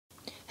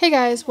Hey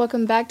guys,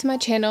 welcome back to my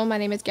channel. My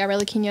name is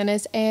Gaby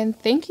Quinones and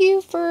thank you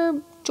for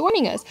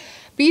joining us.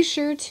 Be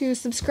sure to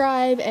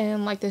subscribe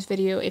and like this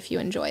video if you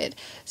enjoy it.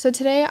 So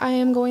today I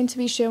am going to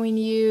be showing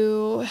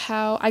you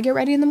how I get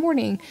ready in the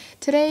morning.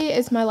 Today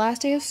is my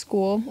last day of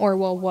school, or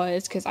well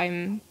was, because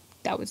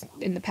that was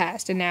in the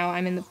past and now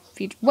I'm in the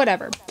future,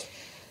 whatever.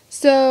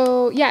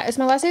 So yeah, it's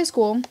my last day of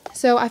school,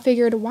 so I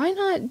figured why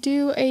not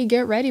do a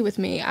get ready with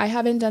me? I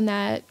haven't done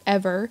that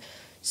ever,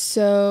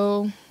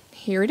 so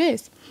here it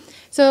is.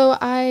 So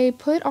I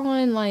put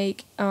on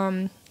like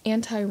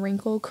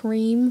anti-wrinkle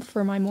cream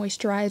for my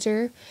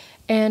moisturizer,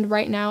 and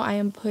right now I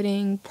am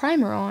putting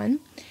primer on.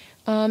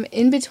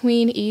 In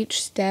between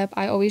each step,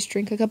 I always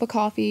drink a cup of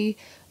coffee,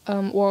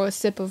 or a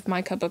sip of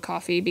my cup of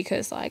coffee,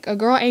 because like a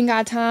girl ain't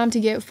got time to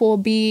get full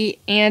B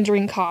and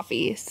drink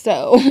coffee,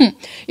 so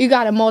you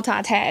gotta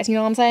multitask, you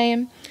know what I'm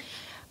saying?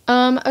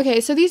 Okay,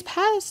 so these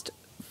past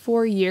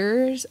 4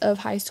 years of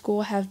high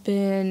school have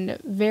been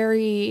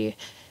very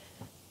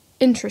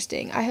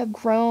interesting. I have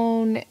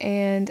grown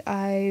and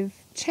I've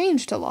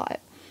changed a lot,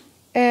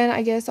 and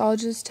I guess I'll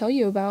just tell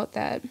you about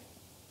that.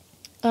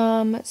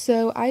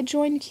 So I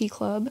joined Key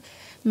Club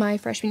my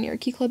freshman year.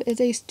 Key Club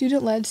is a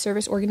student-led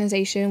service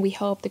organization. We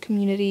help the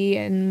community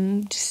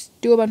and just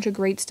do a bunch of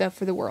great stuff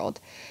for the world.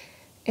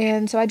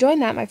 And so I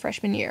joined that my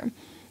freshman year.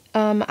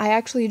 I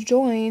actually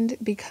joined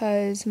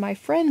because my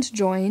friends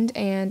joined,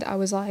 and I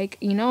was like,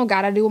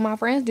 gotta do what my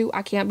friends do.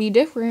 I can't be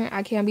different.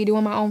 I can't be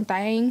doing my own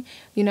thing.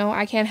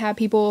 I can't have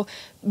people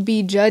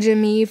be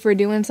judging me for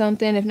doing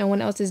something if no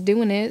one else is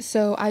doing it.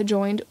 So I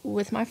joined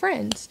with my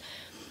friends.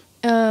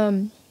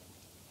 I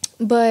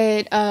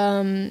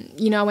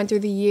went through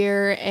the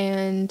year,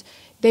 and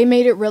they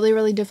made it really,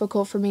 really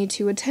difficult for me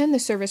to attend the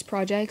service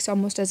projects,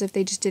 almost as if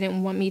they just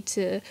didn't want me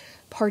to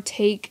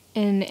partake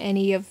in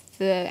any of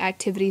the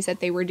activities that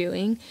they were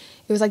doing.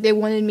 It was like they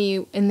wanted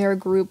me in their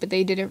group, but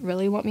they didn't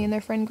really want me in their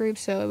friend group,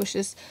 so it was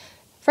just,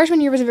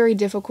 freshman year was a very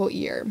difficult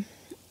year.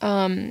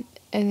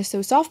 And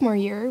so sophomore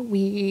year,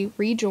 we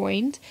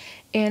rejoined,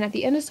 and at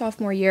the end of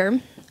sophomore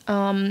year,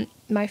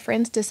 my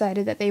friends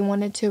decided that they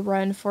wanted to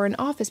run for an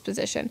office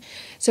position.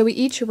 So we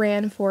each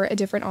ran for a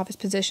different office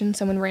position.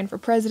 Someone ran for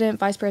president,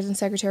 vice president,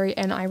 secretary,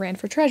 and I ran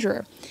for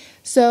treasurer.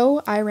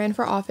 So I ran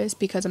for office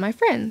because of my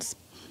friends.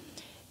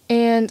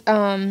 And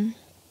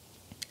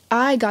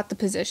I got the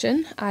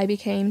position. I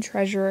became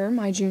treasurer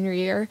my junior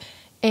year,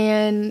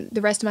 and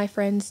the rest of my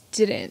friends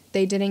didn't.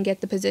 They didn't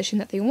get the position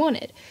that they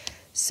wanted.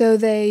 So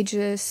they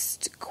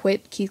just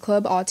quit Key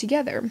Club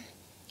altogether.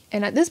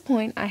 And at this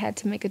point, I had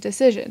to make a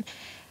decision.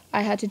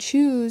 I had to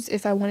choose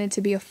if I wanted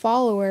to be a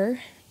follower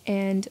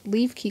and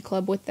leave Key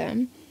Club with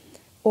them,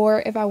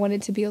 or if I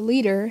wanted to be a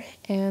leader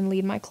and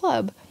lead my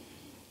club.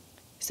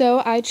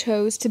 So I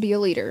chose to be a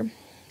leader.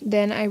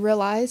 Then I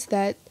realized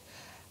that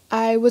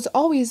I was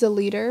always a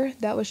leader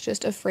that was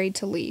just afraid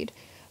to lead.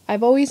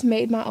 I've always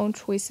made my own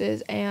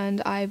choices,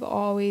 and I've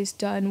always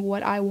done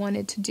what I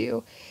wanted to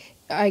do.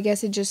 I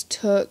guess it just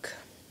took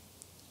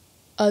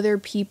other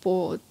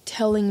people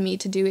telling me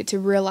to do it to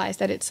realize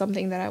that it's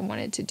something that I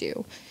wanted to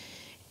do.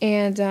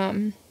 And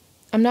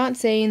I'm not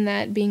saying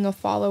that being a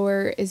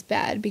follower is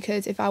bad,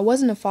 because if I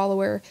wasn't a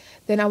follower,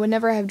 then I would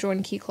never have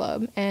joined Key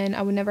Club, and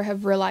I would never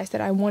have realized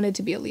that I wanted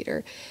to be a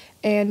leader.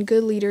 And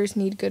good leaders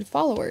need good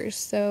followers,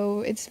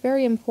 so it's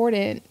very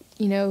important,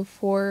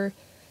 for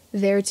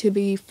there to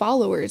be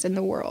followers in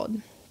the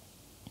world.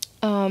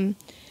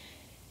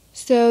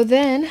 So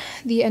then,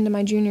 the end of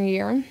my junior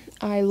year,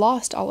 I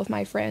lost all of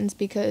my friends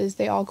because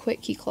they all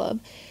quit Key Club,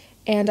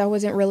 and I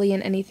wasn't really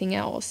in anything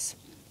else,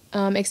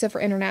 except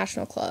for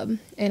International Club.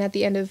 And at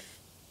the end of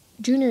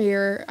junior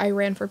year, I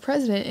ran for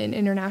president in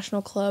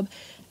International Club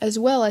as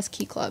well as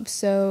Key Club.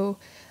 So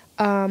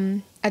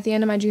at the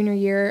end of my junior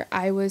year,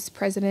 I was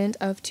president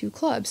of 2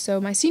 clubs.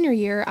 So my senior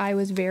year, I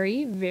was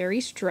very,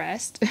 very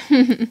stressed.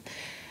 Being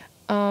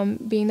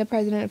the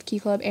president of Key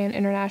Club and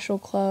International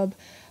Club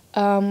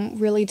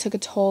really took a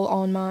toll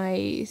on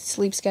my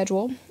sleep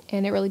schedule,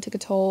 and it really took a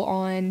toll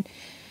on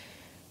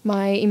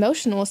my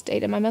emotional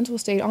state and my mental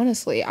state,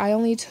 honestly. I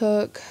only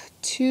took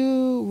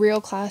 2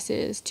 real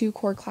classes, 2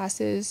 core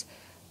classes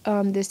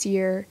this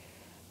year,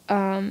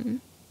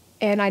 and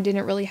I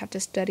didn't really have to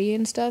study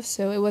and stuff,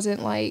 so it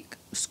wasn't like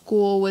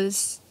school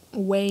was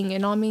weighing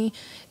in on me.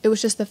 It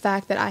was just the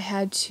fact that I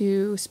had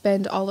to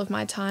spend all of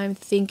my time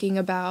thinking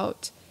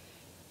about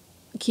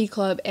Key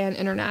Club and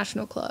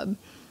International Club.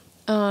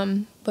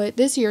 But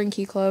this year in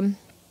Key Club,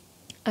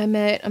 I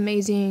met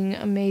amazing,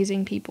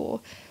 amazing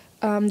people.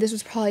 This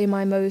was probably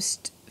my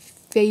most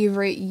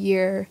favorite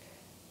year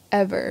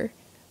ever.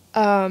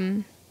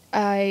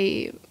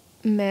 I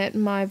met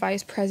my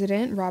vice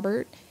president,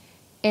 Robert,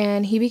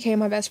 and he became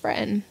my best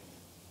friend.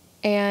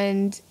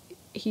 And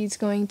he's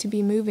going to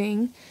be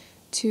moving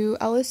to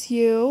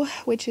LSU,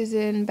 which is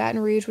in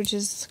Baton Rouge, which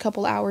is a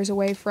couple hours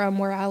away from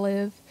where I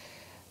live.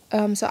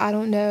 So I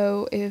don't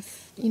know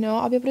if,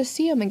 I'll be able to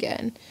see him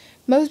again.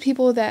 Most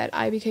people that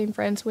I became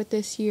friends with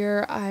this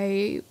year,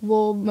 I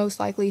will most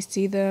likely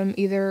see them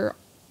either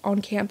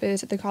on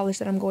campus at the college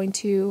that I'm going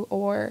to,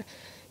 or,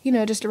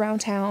 just around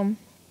town.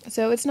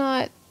 So it's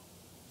not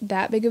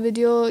that big of a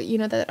deal,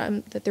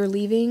 that they're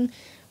leaving,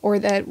 or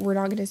that we're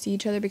not going to see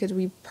each other, because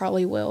we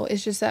probably will.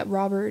 It's just that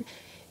Robert,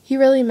 he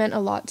really meant a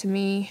lot to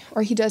me,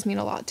 or he does mean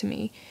a lot to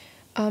me.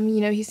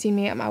 He's seen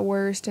me at my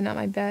worst and at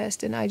my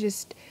best, and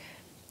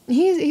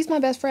he's my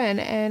best friend,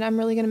 and I'm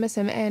really going to miss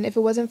him. And if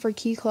it wasn't for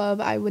Key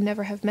Club, I would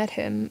never have met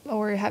him,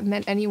 or have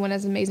met anyone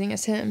as amazing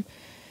as him.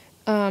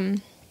 I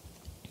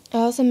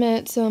also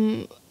met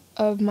some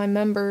of my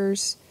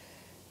members,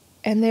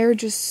 and they're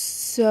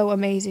just so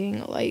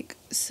amazing, like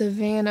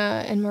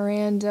Savannah and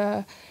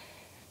Miranda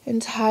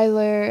and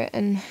Tyler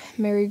and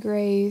Mary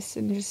Grace,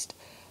 and just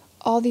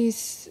all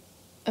these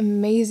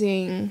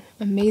amazing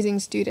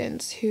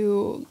students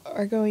who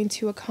are going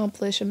to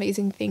accomplish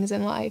amazing things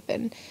in life.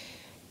 And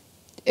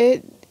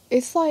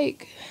it's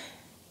like,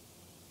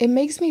 it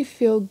makes me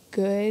feel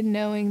good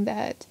knowing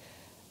that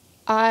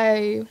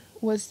I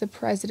was the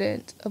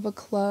president of a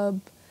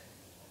club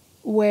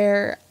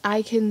where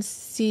I can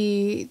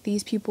see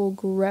these people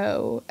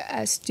grow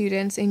as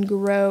students, and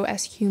grow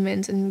as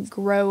humans, and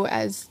grow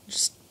as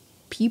just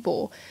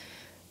people.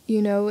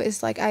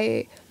 It's like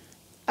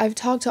I've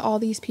talked to all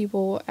these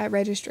people at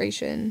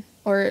registration,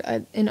 or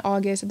in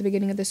August, at the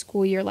beginning of the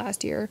school year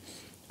last year,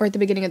 or at the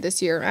beginning of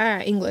this year,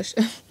 English.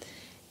 And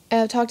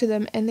I've talked to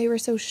them, and they were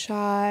so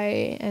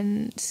shy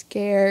and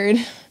scared.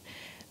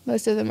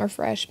 Most of them are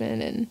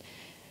freshmen, and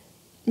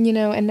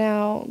and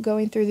now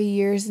going through the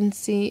year and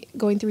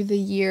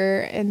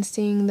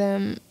seeing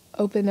them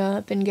open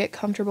up and get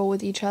comfortable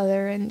with each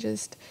other and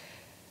just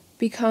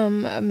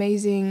become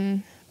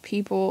amazing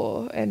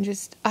people, and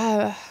just,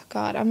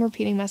 God, I'm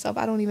repeating myself.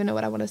 I don't even know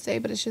what I want to say,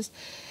 but it's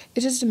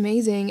just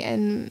amazing.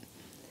 And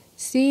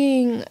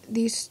seeing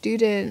these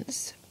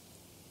students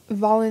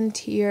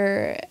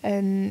volunteer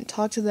and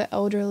talk to the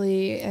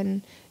elderly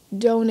and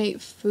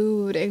donate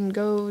food and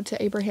go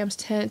to Abraham's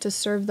tent to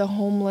serve the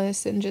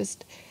homeless, and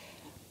just,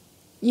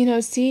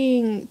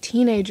 seeing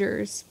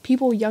teenagers,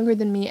 people younger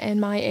than me and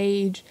my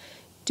age,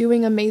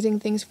 doing amazing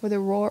things for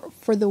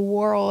the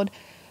world,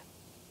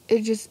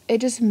 it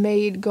just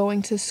made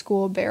going to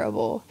school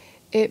bearable.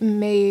 It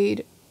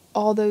made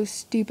all those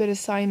stupid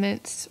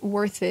assignments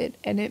worth it,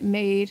 and it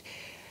made,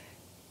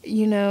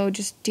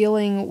 just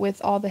dealing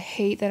with all the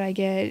hate that I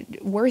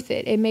get worth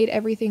it. It made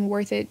everything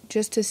worth it,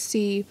 just to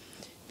see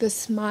the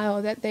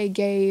smile that they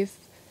gave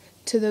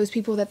to those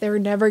people that they were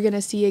never going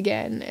to see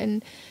again,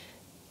 and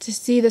to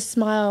see the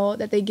smile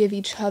that they give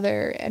each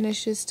other. And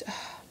it's just,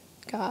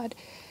 God,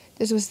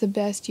 this was the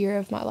best year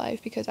of my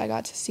life because I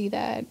got to see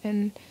that.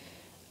 And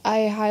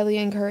I highly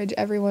encourage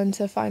everyone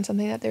to find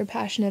something that they're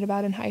passionate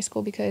about in high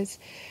school, because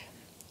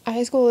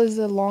high school is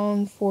a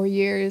long 4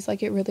 years,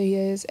 like it really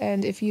is.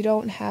 And if you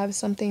don't have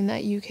something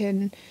that you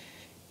can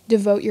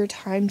devote your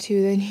time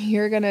to, then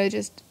you're gonna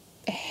just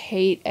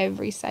hate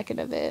every second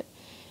of it.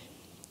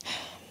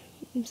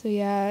 So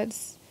yeah,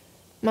 it's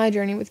my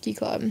journey with Key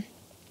Club.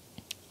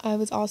 I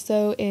was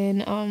also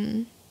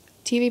in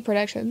TV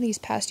production these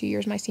past 2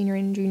 years, my senior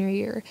and junior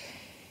year,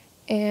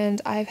 and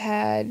I've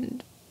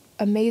had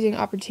amazing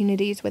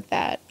opportunities with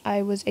that.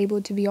 I was able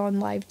to be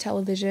on live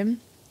television,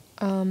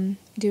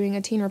 doing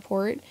a teen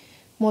report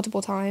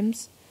multiple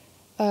times,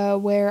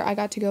 where I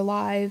got to go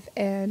live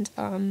and,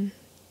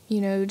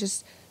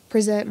 just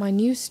present my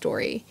news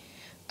story.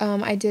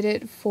 I did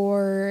it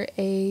for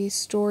a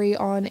story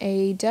on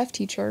a deaf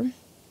teacher.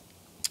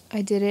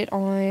 I did it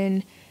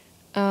on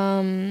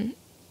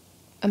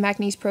a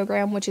MACNES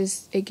program, which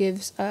is, it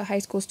gives high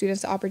school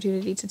students the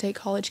opportunity to take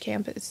college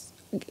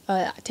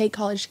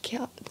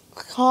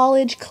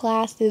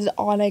classes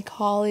on a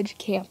college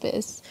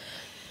campus.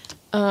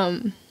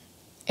 And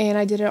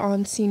I did it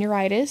on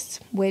senioritis,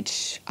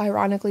 which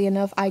ironically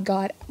enough I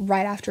got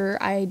right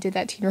after I did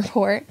that teen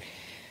report.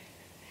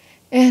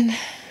 And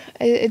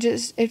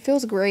it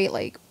feels great.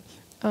 Like,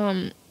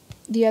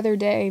 the other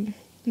day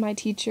my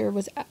teacher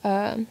was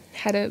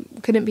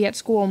couldn't be at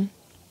school,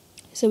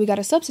 so we got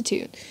a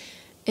substitute.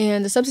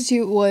 And the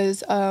substitute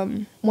was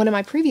one of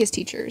my previous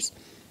teachers.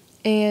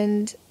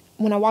 And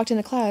when I walked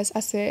into class, I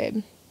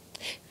said,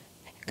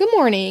 "Good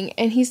morning."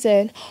 And he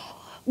said,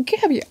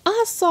 "Gabby,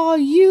 I saw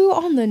you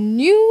on the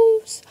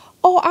news.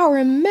 Oh, I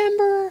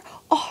remember.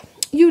 Oh,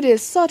 you did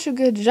such a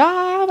good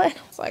job." And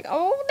I was like,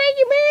 "Oh, thank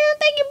you, man.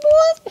 Thank you,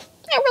 boys.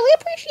 I really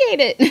appreciate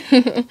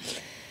it."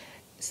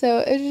 So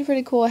it's just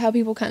pretty cool how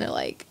people kind of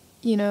like,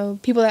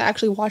 people that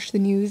actually watch the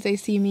news, they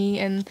see me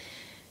and,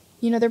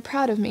 they're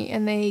proud of me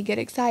and they get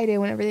excited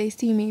whenever they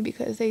see me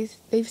because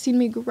they've seen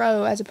me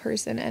grow as a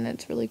person, and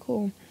it's really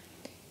cool.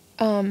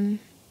 And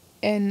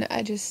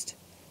I just,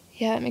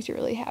 it makes me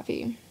really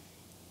happy.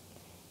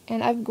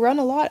 And I've grown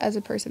a lot as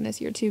a person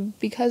this year too,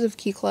 because of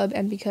Key Club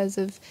and because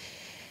of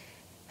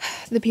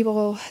the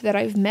people that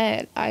I've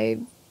met.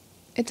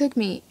 It took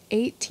me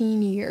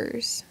 18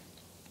 years,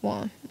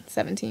 well,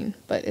 17,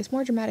 but it's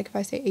more dramatic if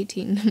I say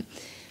 18.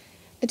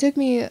 It took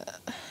me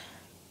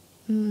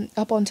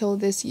up until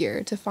this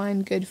year to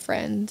find good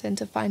friends and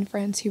to find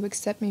friends who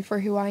accept me for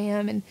who I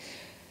am, and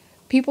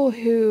people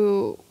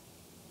who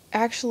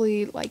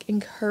actually like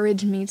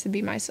encourage me to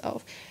be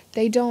myself.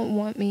 They don't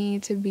want me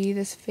to be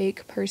this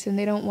fake person.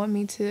 They don't want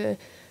me to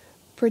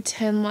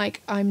pretend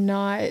like I'm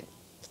not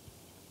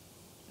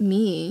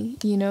me,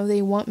 you know.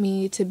 They want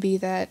me to be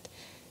that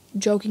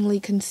jokingly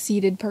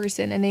conceited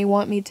person, and they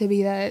want me to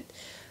be that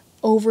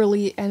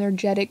overly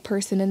energetic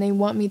person, and they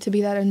want me to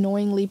be that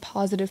annoyingly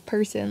positive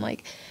person.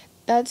 Like,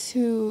 that's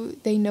who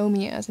they know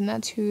me as, and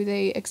that's who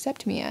they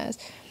accept me as.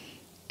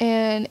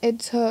 And it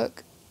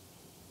took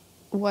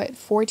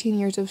 14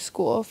 years of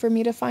school for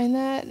me to find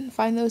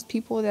those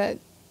people that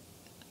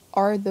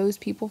are those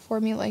people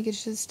for me. Like,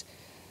 it's just,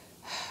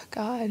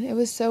 God, it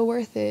was so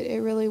worth it.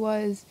 It really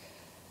was.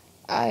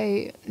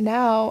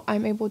 Now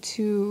I'm able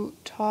to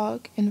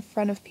talk in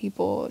front of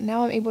people.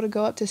 Now I'm able to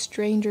go up to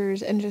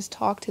strangers and just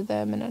talk to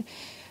them, and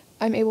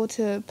I'm able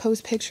to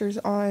post pictures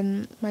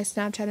on my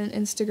Snapchat and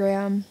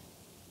Instagram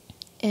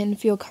and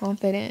feel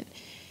confident.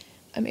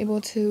 I'm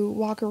able to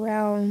walk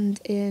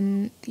around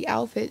in the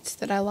outfits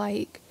that I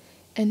like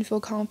and feel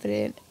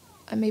confident.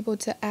 I'm able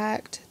to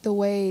act the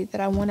way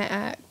that I want to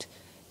act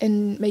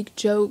and make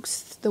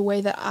jokes the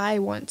way that I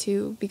want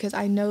to, because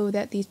I know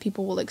that these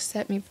people will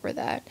accept me for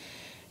that.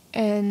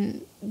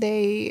 And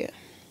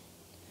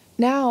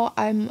now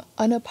I'm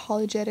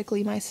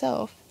unapologetically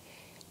myself,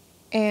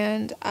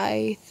 and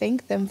I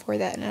thank them for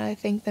that, and I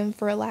thank them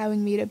for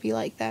allowing me to be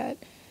like that.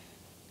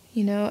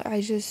 You know,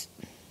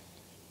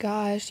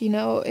 gosh, you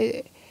know,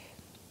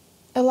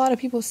 a lot of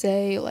people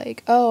say,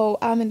 like, oh,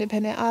 I'm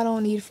independent, I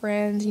don't need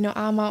friends, you know,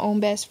 I'm my own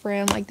best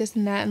friend, like this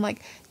and that. And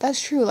like,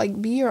 that's true. Like,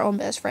 be your own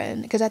best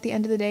friend, because at the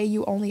end of the day,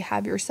 you only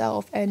have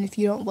yourself, and if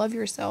you don't love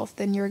yourself,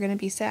 then you're gonna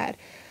be sad.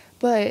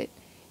 But,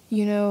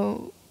 you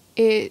know,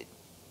 it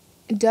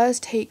does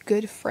take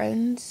good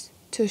friends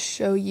to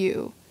show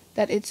you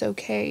that it's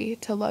okay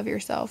to love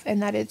yourself,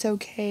 and that it's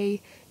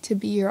okay to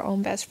be your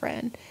own best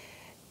friend.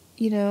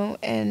 You know,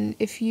 and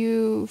if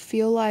you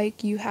feel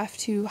like you have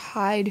to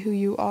hide who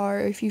you are,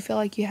 if you feel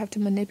like you have to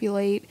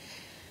manipulate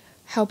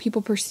how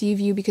people perceive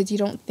you because you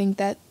don't think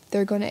that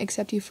they're going to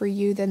accept you for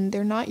you, then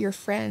they're not your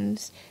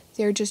friends.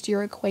 They're just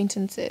your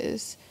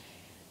acquaintances.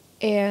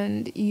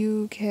 And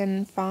you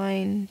can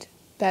find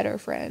better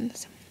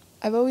friends.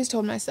 I've always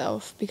told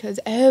myself, because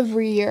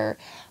every year,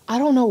 I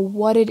don't know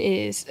what it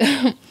is,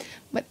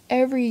 but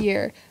every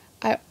year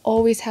I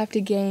always have to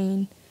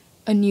gain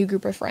a new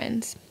group of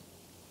friends.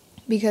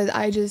 Because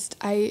I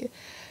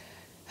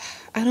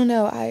don't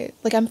know,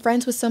 I'm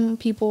friends with some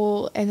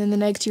people, and then the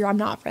next year I'm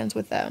not friends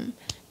with them,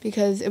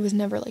 because it was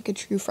never like a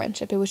true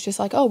friendship. It was just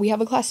like, oh, we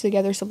have a class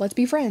together, so let's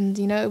be friends,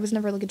 you know. It was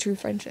never like a true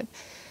friendship.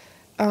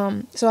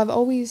 So I've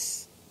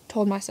always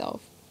told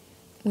myself,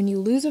 when you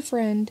lose a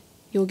friend,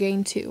 you'll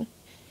gain two.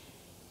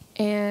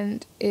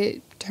 And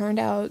it turned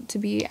out to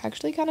be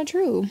actually kind of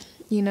true.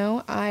 You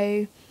know,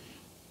 I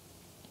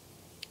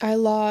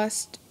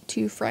lost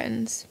 2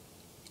 friends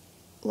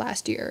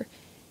last year,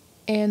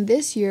 and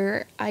this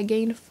year I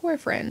gained 4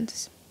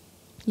 friends,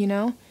 you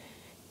know.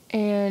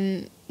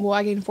 And well,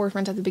 I gained 4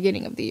 friends at the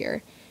beginning of the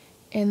year,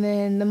 and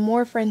then the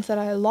more friends that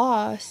I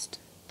lost,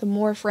 the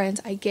more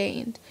friends I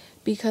gained.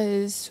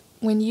 Because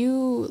when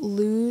you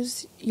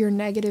lose your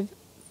negative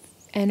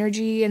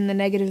energy and the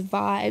negative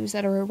vibes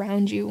that are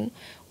around you,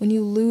 when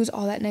you lose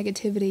all that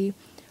negativity,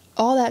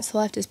 all that's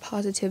left is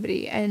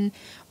positivity, and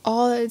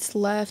all that's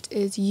left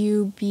is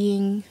you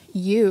being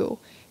you.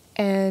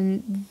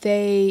 And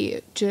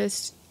they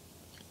just,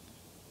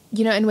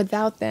 you know, and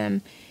without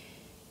them,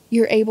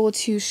 you're able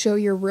to show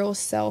your real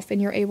self,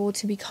 and you're able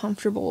to be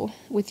comfortable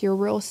with your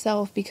real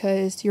self,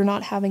 because you're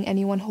not having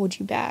anyone hold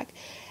you back.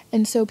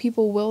 And so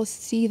people will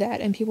see that,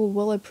 and people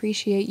will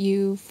appreciate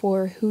you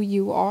for who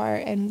you are,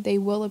 and they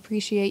will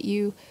appreciate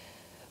you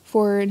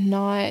for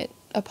not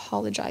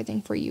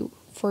apologizing for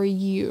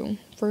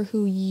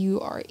who you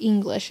are.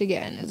 English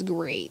again is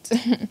great.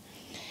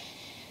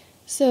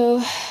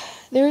 So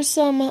there's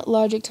some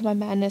logic to my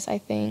madness, I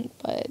think,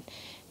 but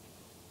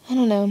I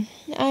don't know.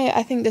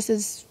 I think this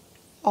is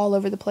all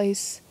over the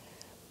place,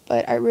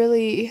 but I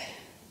really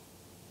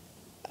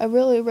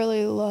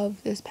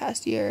love this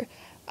past year.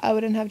 I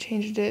wouldn't have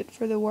changed it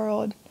for the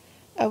world.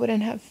 I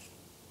wouldn't have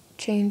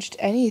changed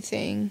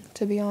anything,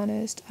 to be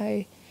honest.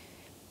 I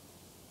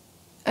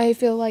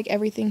feel like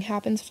everything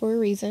happens for a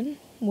reason,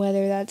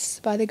 whether that's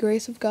by the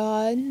grace of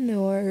God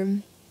or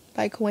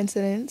by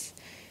coincidence.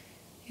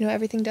 You know,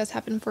 everything does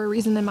happen for a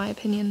reason, in my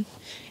opinion.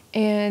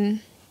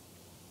 And,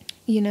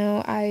 you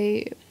know,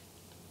 I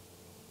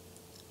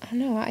don't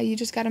know, you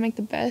just gotta make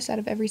the best out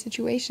of every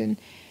situation.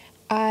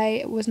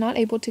 I was not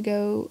able to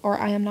go, or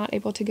I am not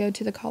able to go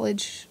to the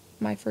college,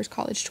 my first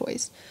college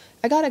choice.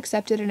 I got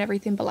accepted and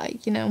everything, but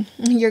like, you know,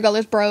 your girl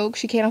is broke,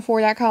 she can't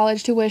afford that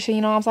college tuition,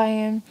 you know what I'm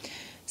saying?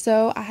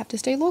 So I have to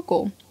stay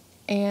local.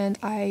 And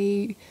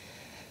I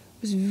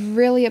was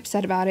really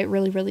upset about it,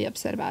 really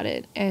upset about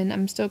it, and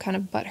I'm still kind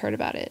of butthurt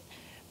about it.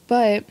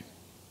 But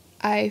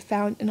I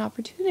found an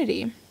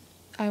opportunity.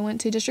 I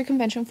went to district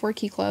convention for a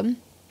Key Club,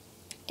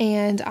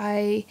 and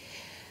I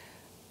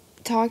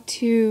talked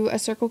to a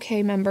Circle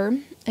K member,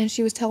 and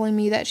she was telling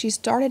me that she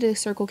started a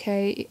Circle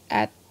K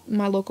at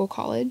my local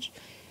college,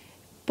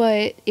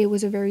 but it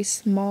was a very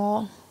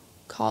small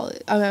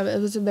college.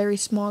 It was a very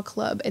small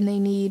club, and they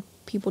need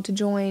people to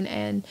join,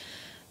 and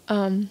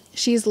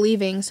she's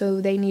leaving,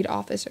 so they need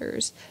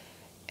officers.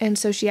 And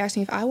so she asked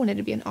me if I wanted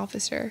to be an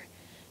officer,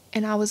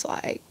 and I was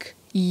like,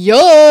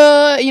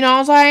 yeah, you know what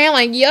I'm saying?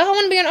 Like, yeah, I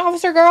want to be an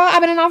officer, girl.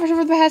 I've been an officer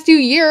for the past 2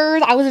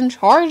 years. I was in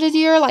charge this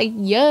year. Like,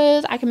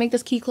 yes, I can make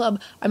this Key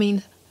Club. I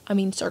mean,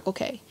 Circle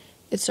K.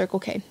 It's Circle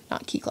K,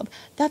 not Key Club.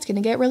 That's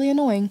gonna get really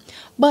annoying.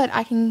 But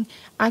I can,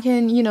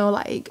 you know,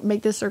 like,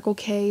 make this Circle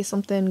K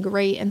something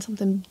great and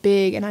something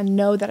big, and I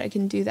know that I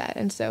can do that.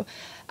 And so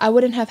I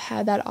wouldn't have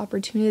had that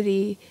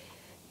opportunity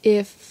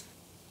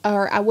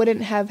I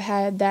wouldn't have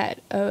had that,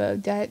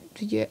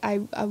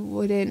 I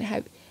wouldn't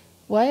have,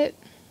 what?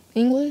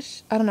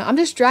 English? I don't know. I'm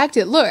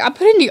distracted. Look, I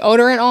put in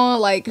deodorant on.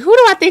 Like, who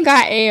do I think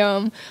I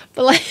am?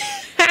 But, like,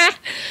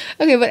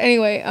 okay, but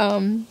anyway,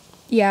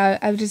 yeah,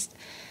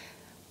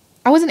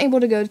 I wasn't able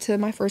to go to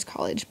my first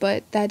college,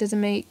 but that doesn't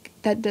make,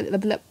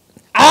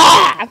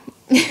 I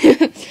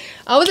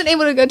wasn't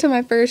able to go to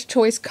my first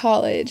choice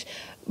college,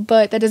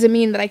 but that doesn't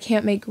mean that I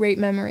can't make great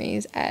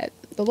memories at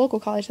the local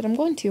college that I'm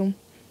going to.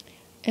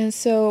 And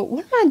so,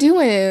 what am I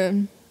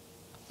doing?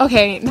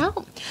 Okay, now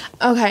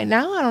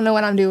I don't know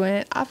what I'm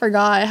doing. I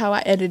forgot how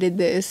I edited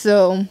this.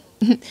 So,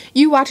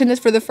 you watching this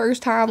for the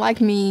first time like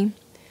me.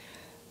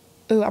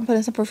 Ooh, I'm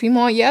putting some perfume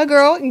on. Yeah,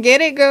 girl. Get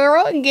it,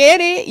 girl.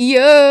 Get it.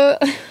 Yeah.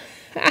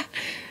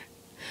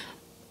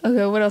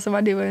 Okay, what else am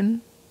I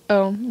doing?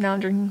 Oh, now I'm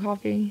drinking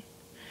coffee.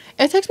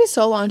 It takes me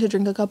so long to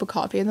drink a cup of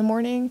coffee in the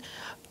morning.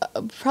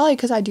 Probably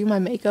because I do my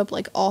makeup,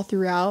 like, all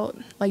throughout,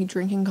 like,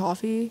 drinking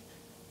coffee.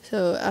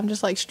 So, I'm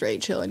just, like,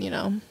 straight chilling, you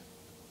know.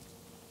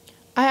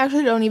 I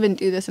actually don't even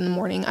do this in the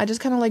morning. I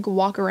just kind of, like,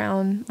 walk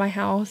around my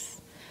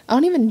house. I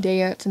don't even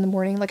dance in the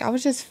morning. Like, I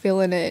was just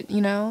feeling it, you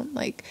know.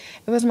 Like,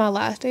 it was my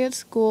last day at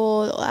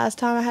school, the last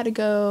time I had to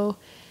go.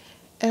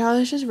 And I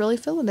was just really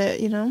feeling it,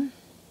 you know.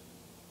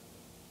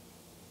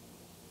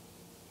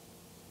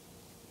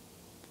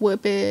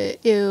 Whip it.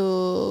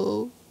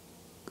 Ew.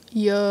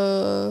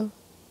 Yeah.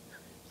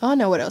 I don't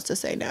know what else to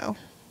say now.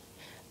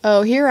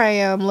 Oh, here I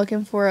am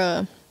looking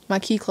for my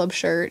Key Club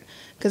shirt,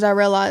 because I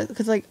realized,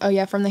 because, like, oh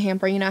yeah, from the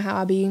hamper, you know how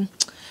I be,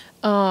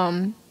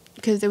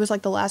 because it was,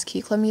 like, the last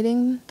Key Club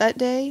meeting that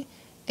day,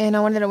 and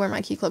I wanted to wear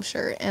my Key Club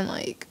shirt, and,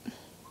 like,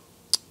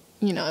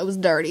 you know, it was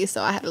dirty,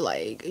 so I had to,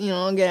 like, you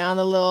know, get out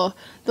the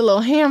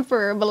little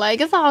hamper, but, like,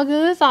 it's all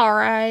good, it's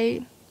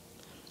alright.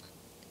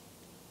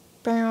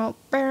 Bow,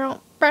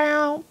 bow,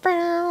 bow,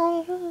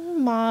 bow.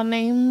 My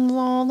name's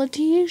on the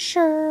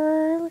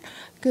t-shirt,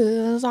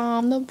 'cause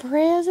I'm the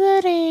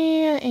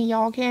president, and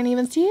y'all can't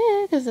even see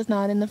it, 'cause it's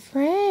not in the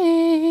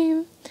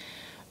frame.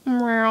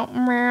 Meow,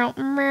 meow,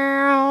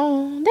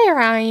 meow. There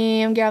I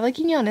am, Gaby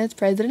Quinones,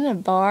 president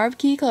of Bar of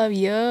Key Club.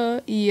 Yeah,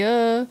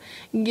 yeah.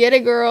 Get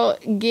it, girl.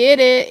 Get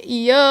it.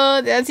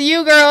 Yeah, that's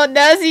you, girl.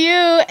 That's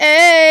you.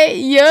 Hey,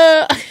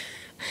 yeah.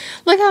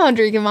 Look how I'm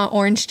drinking my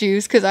orange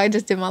juice, because I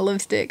just did my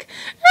lipstick.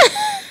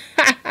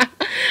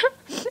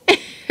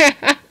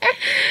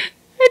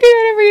 I do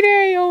that every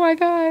day. Oh my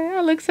god,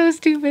 I look so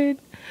stupid.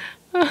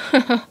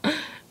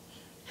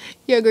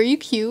 Yo, girl, you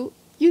cute.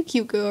 You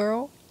cute,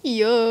 girl.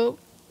 Yup.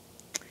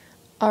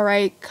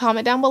 Alright,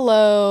 comment down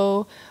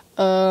below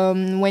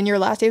when your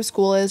last day of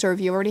school is, or if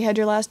you already had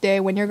your last day,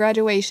 when your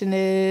graduation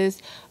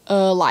is.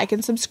 Like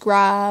and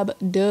subscribe.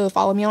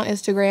 Follow me on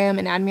Instagram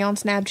and add me on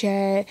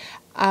Snapchat.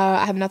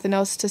 I have nothing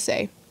else to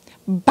say.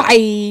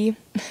 Bye.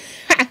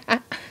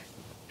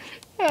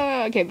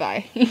 Okay,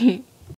 bye.